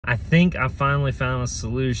I think I finally found a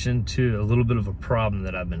solution to a little bit of a problem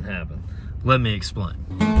that I've been having. Let me explain.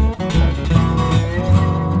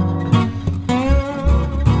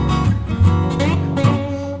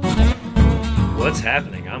 What's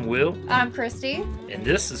happening? I'm Will. I'm Christy. And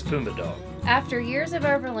this is Pumbaa Dog. After years of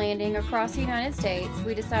overlanding across the United States,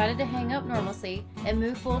 we decided to hang up 𝗏𝗵𝐶 and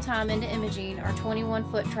move full-time into imaging our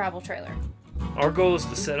 21-foot travel trailer. Our goal is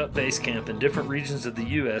to set up base camp in different regions of the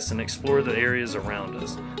U.S. and explore the areas around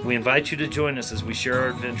us. We invite you to join us as we share our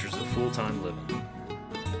adventures of full-time living.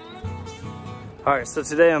 Alright, so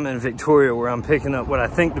today I'm in Victoria where I'm picking up what I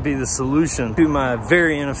think to be the solution to my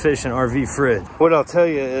very inefficient RV fridge. What I'll tell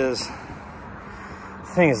you is, the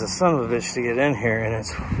thing is a son of a bitch to get in here, and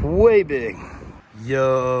it's way big.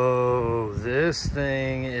 Yo, this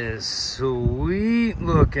thing is sweet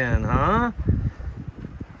looking, huh?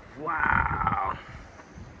 Wow.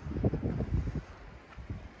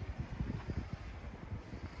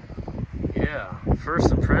 Yeah,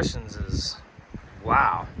 first impressions is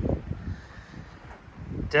wow.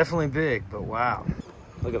 Definitely big, but wow.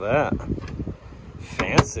 Look at that.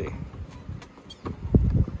 Fancy.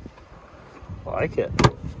 Like it.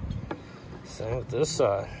 Same with this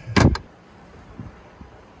side.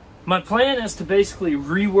 My plan is to basically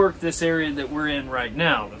rework this area that we're in right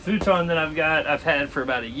now. The futon that I've had for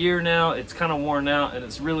about a year now. It's kind of worn out and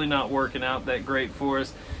it's really not working out that great for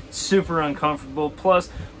us. It's super uncomfortable. Plus,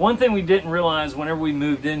 one thing we didn't realize whenever we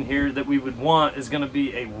moved in here that we would want is going to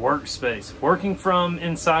be a workspace. Working from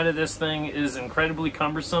inside of this thing is incredibly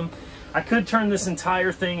cumbersome. I could turn this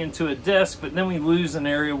entire thing into a desk, but then we lose an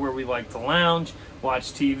area where we like to lounge,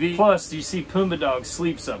 watch TV. Plus, you see Pumbaa Dog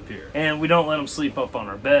sleeps up here, and we don't let him sleep up on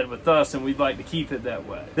our bed with us, and we'd like to keep it that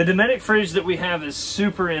way. The Dometic fridge that we have is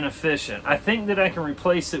super inefficient. I think that I can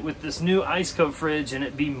replace it with this new iceco fridge and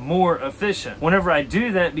it be more efficient. Whenever I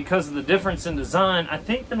do that, because of the difference in design, I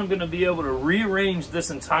think that I'm going to be able to rearrange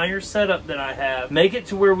this entire setup that I have, make it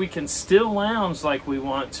to where we can still lounge like we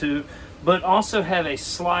want to, but also have a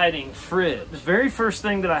sliding fridge. The very first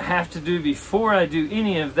thing that I have to do before I do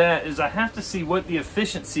any of that is I have to see what the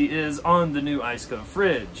efficiency is on the new iceco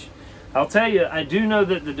fridge. I'll tell you, I do know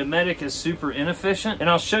that the Dometic is super inefficient, and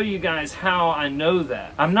I'll show you guys how I know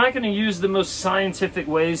that. I'm not going to use the most scientific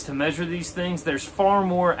ways to measure these things. There's far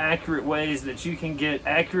more accurate ways that you can get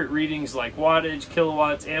accurate readings like wattage,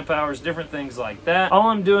 kilowatts, amp hours, different things like that. All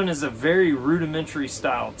I'm doing is a very rudimentary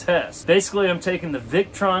style test. Basically, I'm taking the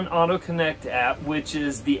Victron Auto Connect app, which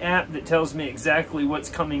is the app that tells me exactly what's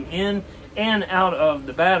coming in and out of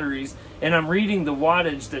the batteries, and I'm reading the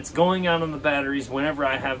wattage that's going out on the batteries whenever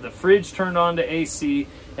I have the fridge turned on to AC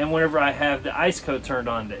and whenever I have the iceco turned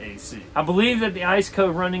on to AC. I believe that the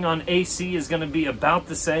iceco running on AC is going to be about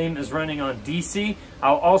the same as running on DC.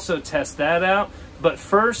 I'll also test that out, but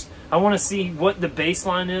first I want to see what the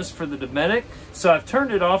baseline is for the Dometic. So I've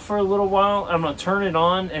turned it off for a little while. I'm going to turn it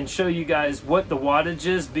on and show you guys what the wattage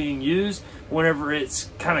is being used whenever it's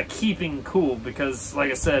kind of keeping cool, because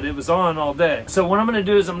like I said, it was on all day. So what I'm going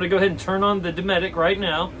to do is I'm going to go ahead and turn on the Dometic right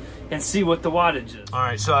now and see what the wattage is. All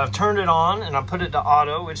right, so I've turned it on and I put it to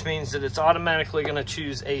auto, which means that it's automatically going to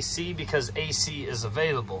choose AC because AC is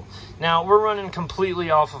available. Now we're running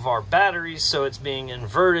completely off of our batteries, so it's being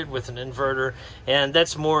inverted with an inverter, and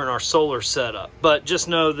that's more in our solar setup. But just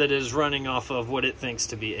know that it is running off of what it thinks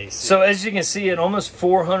to be AC. So as you can see, at almost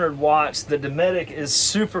 400 watts, the Dometic is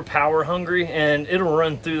super power hungry and it'll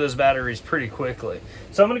run through those batteries pretty quickly.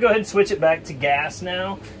 So I'm going to go ahead and switch it back to gas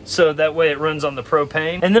now, so that way it runs on the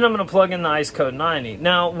propane. And then I'm going to plug in the iceco 90.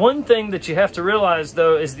 Now, one thing that you have to realize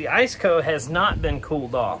though is the iceco has not been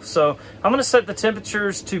cooled off. So I'm going to set the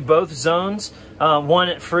temperatures to both zones, one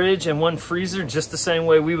at fridge and one freezer, just the same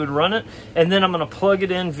way we would run it. And then I'm going to plug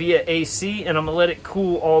it in via AC and I'm going to let it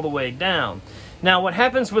cool all the way down. Now what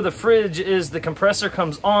happens with a fridge is the compressor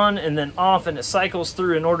comes on and then off and it cycles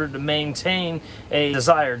through in order to maintain a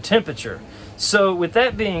desired temperature. So with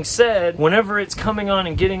that being said, whenever it's coming on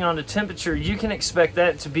and getting on to temperature, you can expect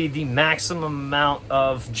that to be the maximum amount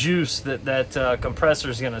of juice that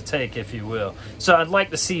compressor is going to take, if you will. So I'd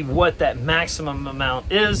like to see what that maximum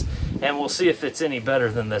amount is, and we'll see if it's any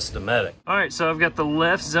better than this Dometic. All right, so I've got the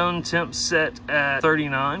left zone temp set at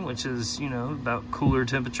 39, which is, you know, about cooler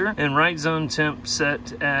temperature, and right zone temp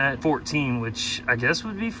set at 14, which I guess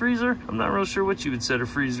would be freezer. I'm not real sure what you would set a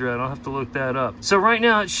freezer at. I'll have to look that up. So right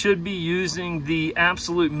now it should be using the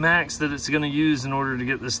absolute max that it's going to use in order to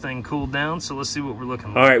get this thing cooled down. So let's see what we're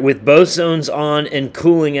looking at. All right, with both zones on and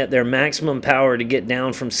cooling at their maximum power to get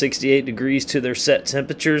down from 68 degrees to their set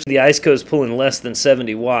temperatures, the iceco is pulling less than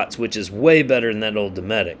 70 watts, which is way better than that old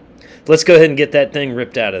Dometic. Let's go ahead and get that thing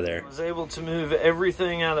ripped out of there. I was able to move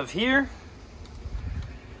everything out of here.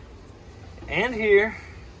 and here,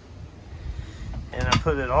 and I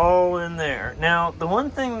put it all in there. Now, the one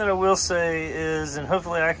thing that I will say is, and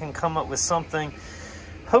hopefully I can come up with something,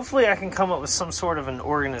 hopefully I can come up with some sort of an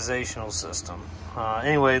organizational system.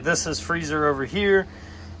 Anyway, this is freezer over here,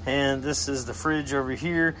 and this is the fridge over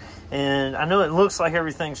here. And I know it looks like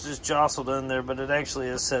everything's just jostled in there, but it actually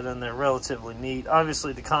is set in there relatively neat.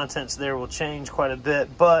 Obviously, the contents there will change quite a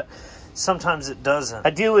bit, but sometimes it doesn't.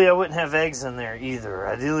 Ideally, I wouldn't have eggs in there either.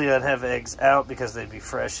 Ideally, I'd have eggs out because they'd be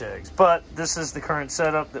fresh eggs. But this is the current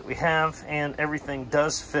setup that we have, and everything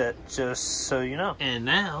does fit, just so you know. And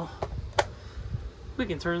now, we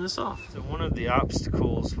can turn this off. So one of the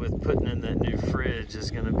obstacles with putting in that new fridge is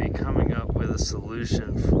going to be coming up with a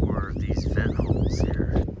solution for these vent holes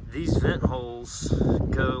here. These vent holes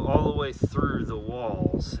go all the way through the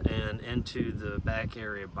walls and into the back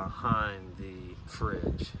area behind the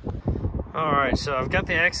fridge. Alright, so I've got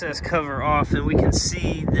the access cover off, and we can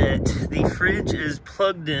see that the fridge is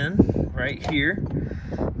plugged in right here.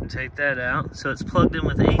 I'll take that out. So it's plugged in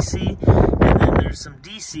with AC, and then there's some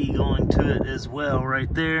DC going to it as well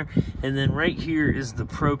right there. And then right here is the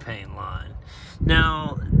propane line.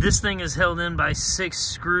 Now, this thing is held in by 6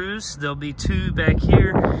 screws. There'll be 2 back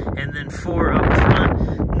here and then 4 up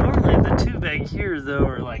front. Normally the 2 back here though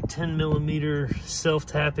are like 10mm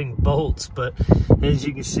self-tapping bolts, but as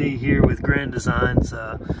you can see here with Grand Designs,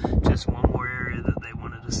 just one more area that they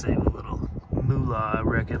wanted to save a little moolah, I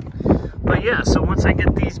reckon. But yeah, so once I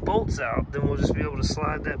get these bolts out, then we'll just be able to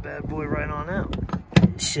slide that bad boy right on out.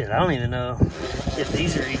 Shit, I don't even know if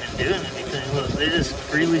these are even doing anything. Look, they're just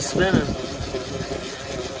freely spinning.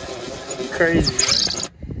 Crazy, right?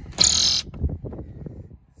 It's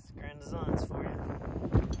Grand Designs for you.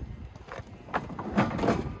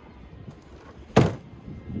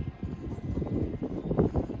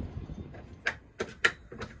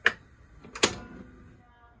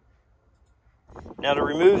 Now to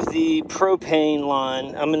remove the propane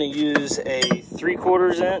line, I'm going to use a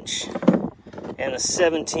 3/4 inch and a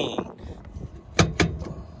 17.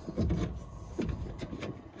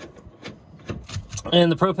 And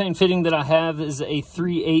the propane fitting that I have is a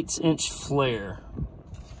 3/8 inch flare.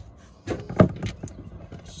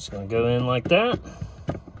 Just gonna go in like that.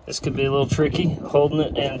 This could be a little tricky, holding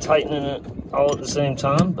it and tightening it all at the same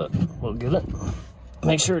time, but we'll get it.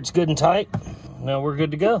 Make sure it's good and tight. Now we're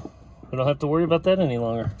good to go. We don't have to worry about that any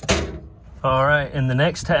longer. All right, and the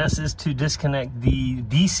next task is to disconnect the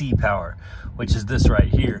DC power, which is this right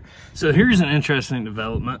here. So here's an interesting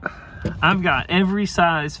development. I've got every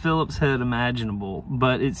size Phillips head imaginable,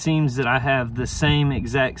 but it seems that I have the same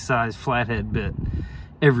exact size flathead bit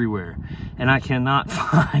everywhere. And I cannot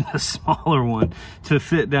find a smaller one to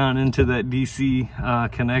fit down into that DC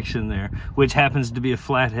connection there, which happens to be a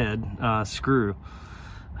flathead screw.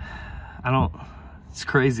 It's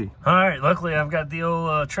crazy. All right, luckily I've got the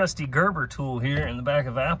old trusty Gerber tool here in the back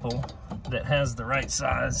of Apple that has the right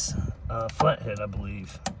size flathead, I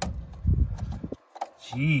believe.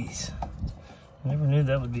 Jeez, I never knew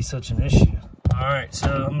that would be such an issue. All right, so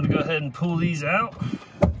I'm gonna go ahead and pull these out,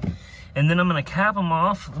 and then I'm gonna cap them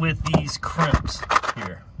off with these crimps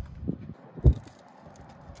here.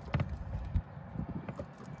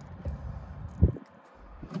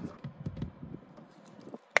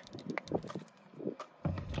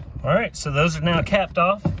 All right, so those are now capped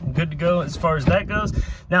off. Good to go as far as that goes.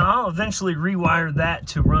 Now I'll eventually rewire that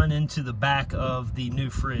to run into the back of the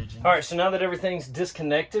new fridge. All right, so now that everything's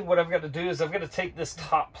disconnected, what I've got to do is I've got to take this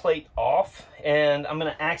top plate off, and I'm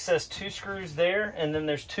gonna access 2 screws there, and then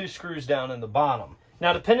there's 2 screws down in the bottom.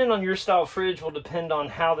 Now, depending on your style fridge will depend on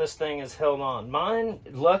how this thing is held on. Mine,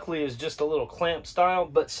 luckily, is just a little clamp style,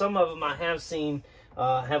 but some of them I have seen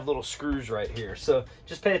have little screws right here. So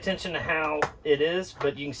just pay attention to how it is,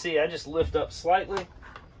 but you can see I just lift up slightly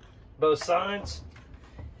both sides,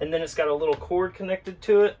 and then it's got a little cord connected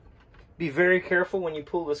to it. Be very careful when you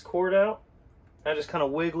pull this cord out. I just kind of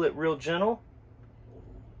wiggle it real gentle.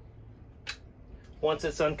 Once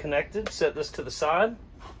it's unconnected, set this to the side,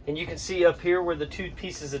 and you can see up here where the 2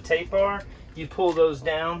 pieces of tape are, you pull those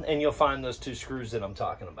down and you'll find those 2 screws that I'm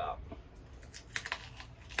talking about.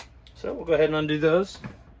 So we'll go ahead and undo those.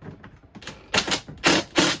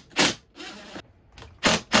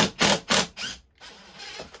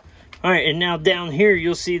 All right, and now down here,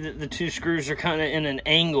 you'll see that the 2 screws are kind of in an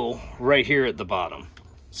angle right here at the bottom.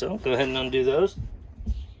 So go ahead and undo those.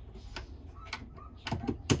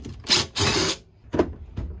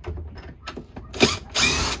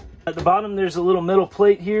 At the bottom, there's a little metal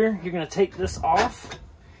plate here. You're gonna take this off.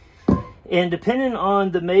 And depending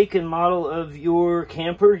on the make and model of your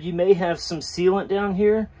camper, you may have some sealant down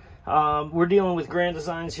here We're dealing with Grand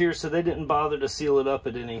Designs here, so they didn't bother to seal it up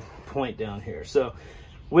at any point down here. So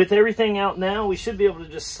with everything out now, we should be able to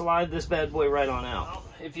just slide this bad boy right on out.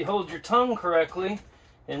 If you hold your tongue correctly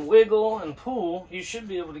and wiggle and pull, you should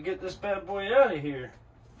be able to get this bad boy out of here.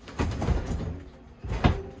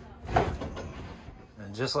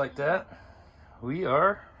 And just like that, we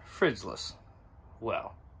are fridgeless.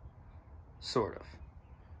 Well, sort of.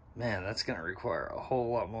 Man, that's going to require a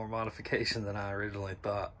whole lot more modification than I originally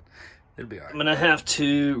thought. It'll be all right. I'm going to have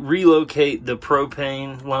to relocate the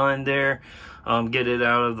propane line there, get it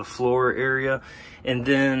out of the floor area, and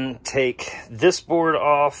then take this board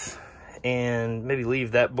off and maybe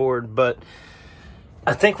leave that board. But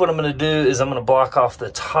I think what I'm going to do is I'm going to block off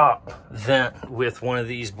the top vent with one of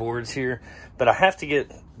these boards here. But I have to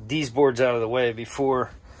get these boards out of the way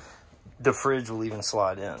before the fridge will even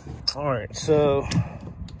slide in. All right, so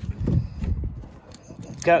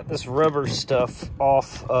got this rubber stuff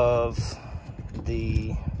off of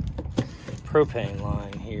the propane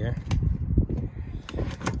line here.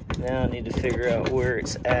 Now I need to figure out where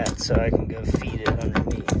it's at so I can go feed it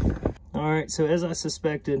underneath. All right, so as I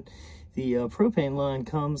suspected, the propane line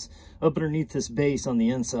comes up underneath this base on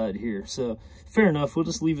the inside here. So fair enough, we'll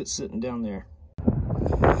just leave it sitting down there.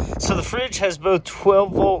 So the fridge has both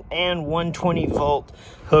 12 volt and 120 volt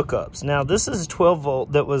hookups. Now this is 12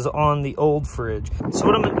 volt that was on the old fridge. So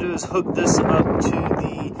what I'm going to do is hook this up to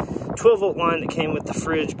the 12 volt line that came with the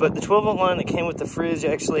fridge. But the 12 volt line that came with the fridge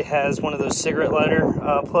actually has one of those cigarette lighter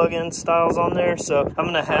plug-in styles on there. So I'm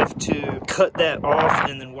going to have to cut that off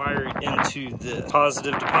and then wire it into the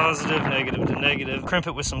positive to positive, negative to negative. Crimp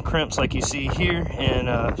it with some crimps like you see here,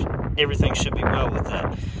 and everything should be well with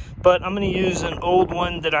that. But I'm going to use an old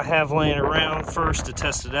one that I have laying around first to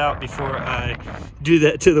test it out before I do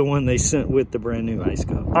that to the one they sent with the brand new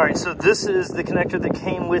iceco. All right, so this is the connector that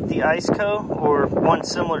came with the iceco, or one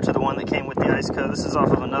similar to the one that came with the iceco. This is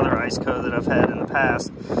off of another iceco that I've had in the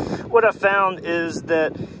past. What I found is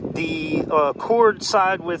that the cord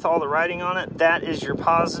side with all the writing on it, that is your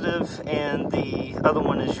positive, and the other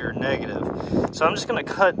one is your negative. So I'm just going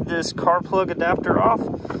to cut this car plug adapter off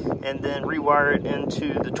and then rewire it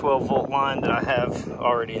into the 12 volt line that I have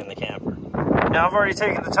already in the camper. Now I've already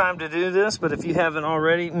taken the time to do this, but if you haven't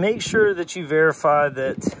already, make sure that you verify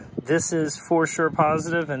that this is for sure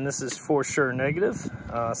positive and this is for sure negative.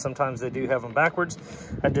 Sometimes they do have them backwards.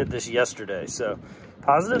 I did this yesterday, so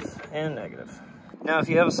positive and negative. Now, if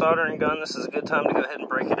you have a soldering gun, this is a good time to go ahead and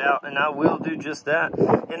break it out, and I will do just that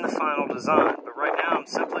in the final design. But right now, I'm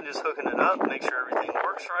simply just hooking it up, make sure everything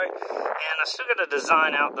works right, and I still got to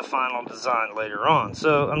design out the final design later on.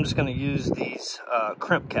 So I'm just going to use these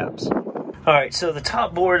crimp caps. All right, so the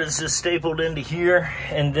top board is just stapled into here,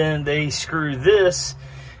 and then they screw this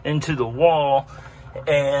into the wall,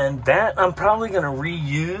 and that I'm probably going to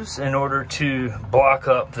reuse in order to block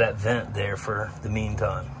up that vent there for the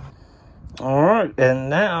meantime. All right, and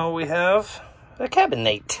now we have a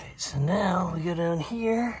cabinet. So now we go down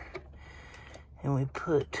here and we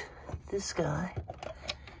put this guy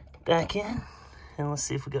back in, and let's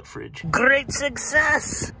see if we got fridge. Great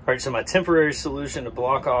success! All right, so my temporary solution to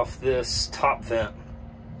block off this top vent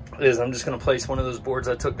is I'm just gonna place one of those boards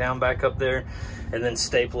I took down back up there and then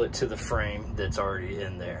staple it to the frame that's already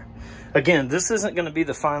in there. Again, this isn't gonna be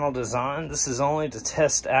the final design. This is only to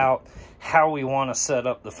test out how we want to set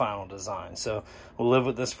up the final design. So we'll live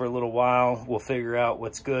with this for a little while. We'll figure out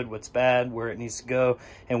what's good, what's bad, where it needs to go,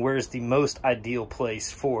 and where's the most ideal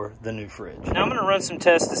place for the new fridge. Now I'm going to run some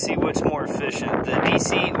tests to see what's more efficient, the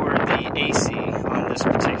DC or the AC on this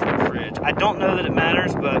particular fridge. I don't know that it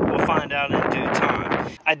matters, but we'll find out in due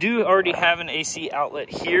time. I do already have an AC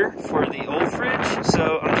outlet here for the old fridge,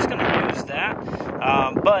 so I'm just going to use that.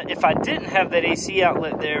 But if I didn't have that AC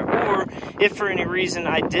outlet there, or if for any reason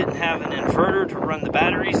I didn't have an inverter to run the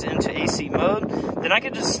batteries into AC mode, then I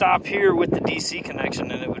could just stop here with the DC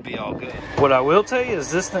connection and it would be all good. What I will tell you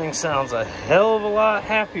is this thing sounds a hell of a lot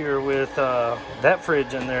happier with that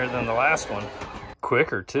fridge in there than the last one.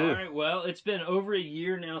 Quicker too. All right, well, it's been over a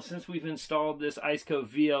year now since we've installed this iceco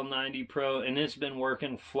VL90 Pro, and it's been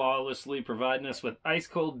working flawlessly, providing us with ice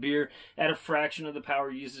cold beer at a fraction of the power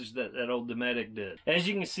usage that old Dometic did. As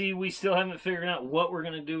you can see, we still haven't figured out what we're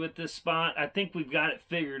going to do with this spot. I think we've got it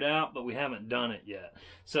figured out, but we haven't done it yet.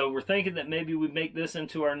 So we're thinking that maybe we make this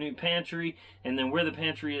into our new pantry, and then where the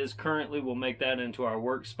pantry is currently, we'll make that into our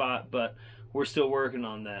work spot, but we're still working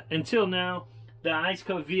on that. Until now, The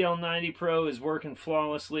iceco VL90 Pro is working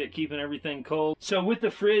flawlessly at keeping everything cold. So with the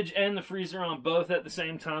fridge and the freezer on both at the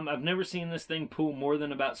same time, I've never seen this thing pull more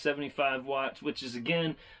than about 75 watts, which is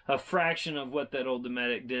again a fraction of what that old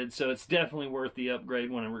Dometic did. So it's definitely worth the upgrade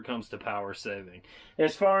whenever it comes to power saving.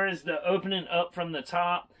 As far as the opening up from the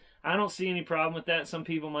top, I don't see any problem with that. Some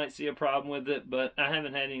people might see a problem with it, but I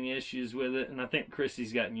haven't had any issues with it, and I think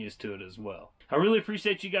Chrissy's gotten used to it as well. I really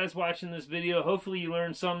appreciate you guys watching this video. Hopefully you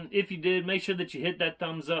learned something. If you did, make sure that you hit that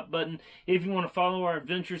thumbs up button. If you want to follow our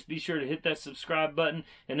adventures, be sure to hit that subscribe button.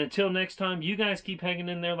 And until next time, you guys keep hanging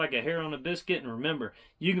in there like a hair on a biscuit, and remember,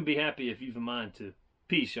 you can be happy if you've a mind to.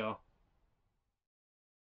 Peace, y'all.